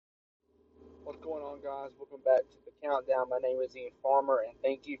going on, guys? Welcome back to the countdown. My name is Ian Farmer, and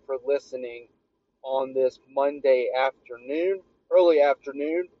thank you for listening on this Monday afternoon, early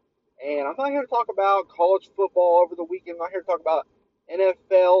afternoon. And I'm not here to talk about college football over the weekend. I'm not here to talk about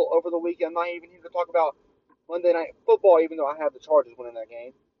NFL over the weekend. I'm not even here to talk about Monday Night Football, even though I have the Chargers winning that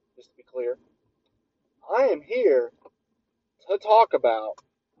game, just to be clear. I am here to talk about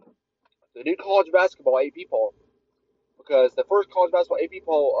the new college basketball AP poll because the first college basketball AP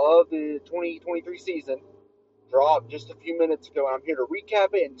poll of the 2023 season dropped just a few minutes ago, and I'm here to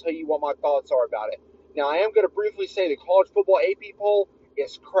recap it and tell you what my thoughts are about it. Now, I am going to briefly say the college football AP poll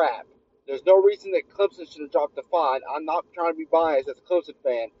is crap. There's no reason that Clemson should have dropped the 5. I'm not trying to be biased as a Clemson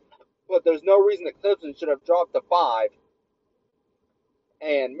fan, but there's no reason that Clemson should have dropped the 5,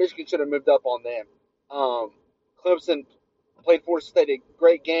 and Michigan should have moved up on them. Clemson played Florida State a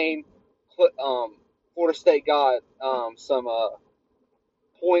great game. Florida State got some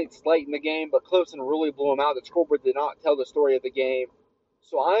points late in the game, but Clemson really blew them out. The scoreboard did not tell the story of the game.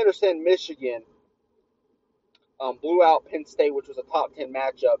 So I understand Michigan blew out Penn State, which was a top 10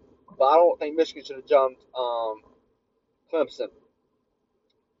 matchup, but I don't think Michigan should have jumped Clemson.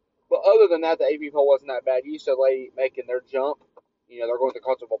 But other than that, the AP poll wasn't that bad. UCLA making their jump. They're going to the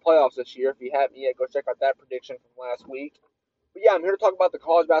college football playoffs this year. If you haven't yet, go check out that prediction from last week. But yeah, I'm here to talk about the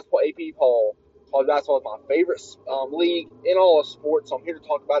college basketball AP poll. College basketball is my favorite league in all of sports, so I'm here to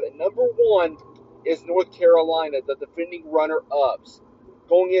talk about it. Number one is North Carolina, the defending runner-ups,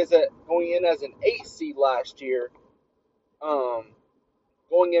 going in as an 8 seed last year.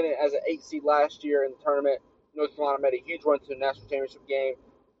 Going in as an 8 seed last year in the tournament, North Carolina made a huge run to the national championship game,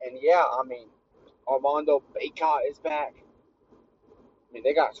 and yeah, Armando Bacot is back.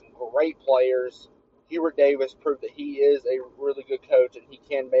 They got some great players. Hubert Davis proved that he is a really good coach, and he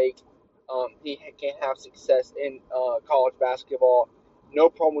can have success in college basketball. No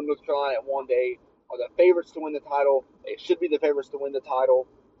problem with North Carolina at one day. Are the favorites to win the title. They should be the favorites to win the title.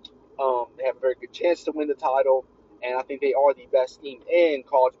 They have a very good chance to win the title, and I think they are the best team in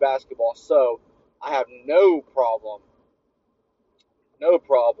college basketball. So I have no problem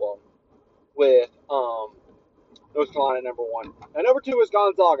with North Carolina number one. Now number two is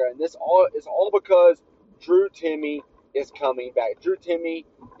Gonzaga, and this is all because Drew Timme is coming back. Drew Timme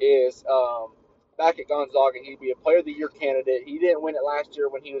is back at Gonzaga. He'd be a Player of the Year candidate. He didn't win it last year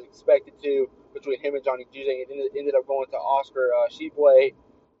when he was expected to between him and Johnny Juzang. It ended up going to Oscar Tshiebwe.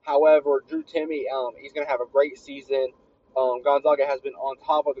 However, Drew Timme, he's going to have a great season. Gonzaga has been on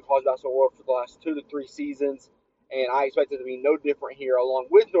top of the college basketball world for the last 2 to 3 seasons, and I expect it to be no different here along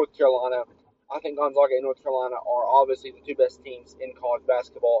with North Carolina. I think Gonzaga and North Carolina are obviously the two best teams in college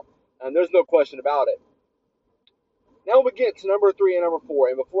basketball, and there's no question about it. Now we get to number 3 and number 4,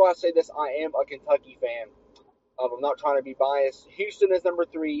 and before I say this, I am a Kentucky fan. I'm not trying to be biased. Houston is number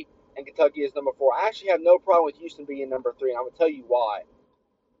 3, and Kentucky is number 4. I actually have no problem with Houston being number 3, and I'm going to tell you why.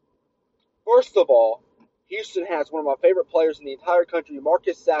 First of all, Houston has one of my favorite players in the entire country,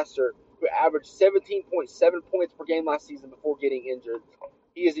 Marcus Sasser, who averaged 17.7 points per game last season before getting injured.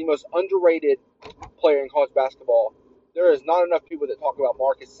 He is the most underrated player in college basketball. There is not enough people that talk about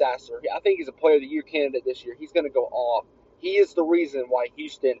Marcus Sasser. I think he's a Player of the Year candidate this year. He's going to go off. He is the reason why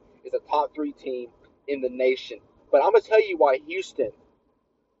Houston is a top 3 team in the nation. But I'm going to tell you why Houston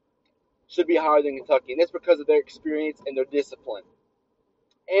should be higher than Kentucky, and it's because of their experience and their discipline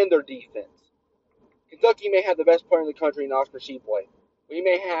and their defense. Kentucky may have the best player in the country in Oscar Tshiebwe. We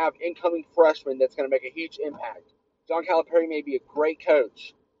may have incoming freshmen that's going to make a huge impact. John Calipari may be a great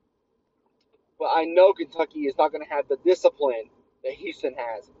coach, but I know Kentucky is not going to have the discipline that Houston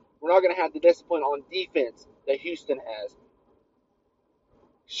has. We're not going to have the discipline on defense that Houston has.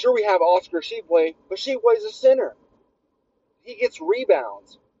 Sure, we have Oscar Tshiebwe, but Tshiebwe is a center. He gets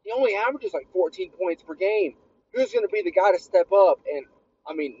rebounds. He only averages like 14 points per game. Who's going to be the guy to step up and,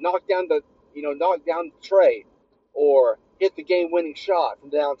 knock down the tray or hit the game-winning shot from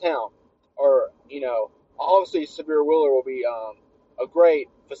downtown? Or, obviously Severe Wheeler will be a great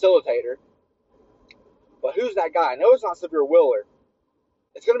facilitator. But who's that guy? No, it's not Severe Wheeler.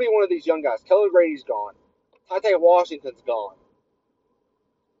 It's going to be one of these young guys. Kelly Grady's gone. Ty Washington's gone.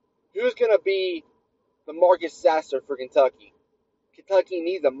 Who's going to be the Marcus Sasser for Kentucky? Kentucky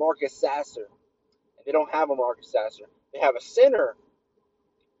needs a Marcus Sasser. And they don't have a Marcus Sasser. They have a center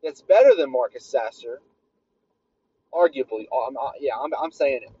that's better than Marcus Sasser. Arguably. I'm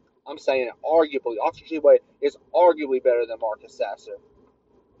saying it. I'm saying it. Arguably. Oscar Tshiebwe is arguably better than Marcus Sasser.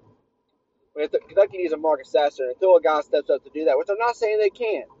 But Kentucky needs a Marcus Sasser, and until a guy steps up to do that, which I'm not saying they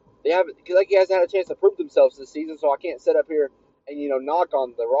can't. Kentucky hasn't had a chance to prove themselves this season, so I can't sit up here and knock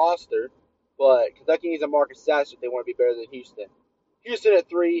on the roster. But Kentucky needs a Marcus Sasser if they want to be better than Houston. Houston at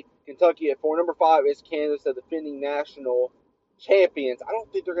 3, Kentucky at 4. Number 5 is Kansas, the defending national champions. I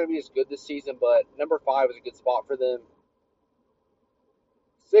don't think they're going to be as good this season, but number 5 is a good spot for them.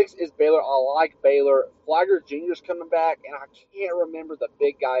 6 is Baylor. I like Baylor. Flagler Jr. is coming back, and I can't remember the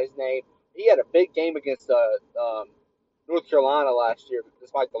big guy's name. He had a big game against North Carolina last year,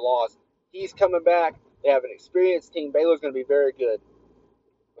 despite the loss. He's coming back. They have an experienced team. Baylor's going to be very good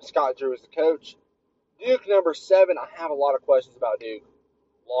with Scott Drew as the coach. Duke, number 7. I have a lot of questions about Duke.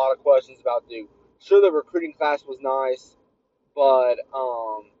 A lot of questions about Duke. Sure, the recruiting class was nice, but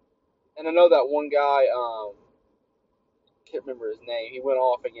and I know that one guy, can't remember his name. He went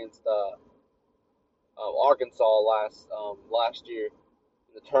off against Arkansas last year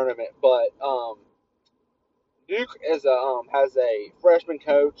in the tournament. But Duke has a freshman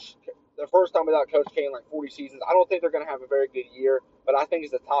coach. The first time without Coach K in like 40 seasons. I don't think they're going to have a very good year, but I think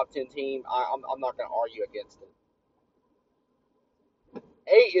it's a top 10 team. I'm not going to argue against it.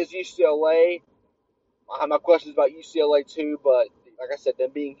 8 is UCLA. I have my questions about UCLA too, but like I said,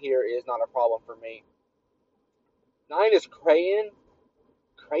 them being here is not a problem for me. 9 is Creighton.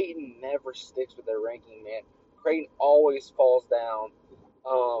 Creighton never sticks with their ranking, man. Creighton always falls down.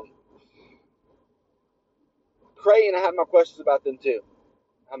 Creighton, I have my questions about them too.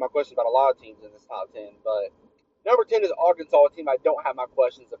 I have my questions about a lot of teams in this top 10, but number 10 is Arkansas, a team I don't have my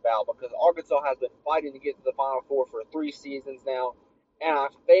questions about because Arkansas has been fighting to get to the Final Four for 3 seasons now, and I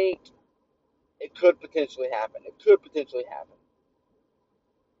think it could potentially happen. It could potentially happen.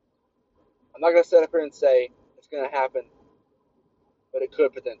 I'm not going to sit up here and say it's going to happen, but it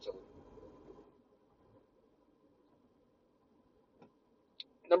could potentially.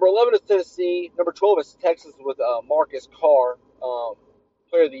 Number 11 is Tennessee. Number 12 is Texas with Marcus Carr,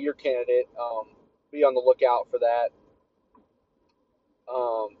 Player of the Year candidate. Be on the lookout for that.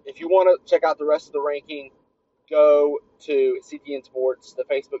 If you want to check out the rest of the ranking, go to CTN Sports, the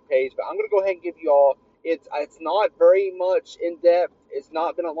Facebook page. But I'm going to go ahead and give you all. It's not very much in depth. It's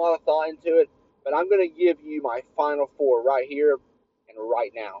not been a lot of thought into it. But I'm going to give you my final 4 right here and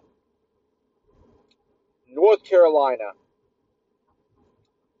right now. North Carolina,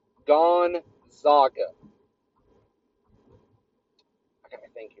 Gonzaga.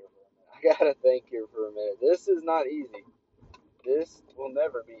 I gotta think here for a minute. This is not easy. This will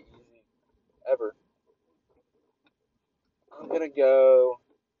never be easy, ever. I'm gonna go.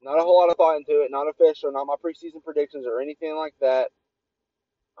 Not a whole lot of thought into it. Not official. Not my preseason predictions or anything like that.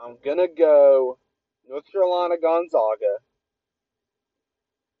 I'm gonna go North Carolina, Gonzaga.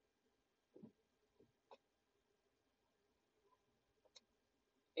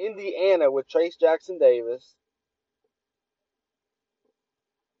 Indiana with Trace Jackson Davis.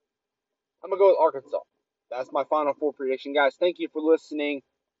 I'm gonna go with Arkansas. That's my final 4 prediction, guys. Thank you for listening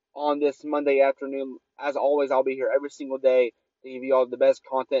on this Monday afternoon. As always, I'll be here every single day to give you all the best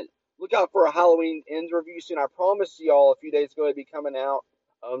content. Look out for a Halloween ends review soon. I promised y'all a few days ago it'd be coming out.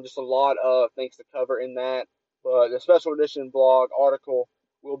 Just a lot of things to cover in that. But the special edition blog article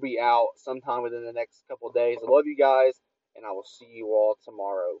will be out sometime within the next couple of days. I love you guys, and I will see you all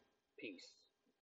tomorrow. Peace.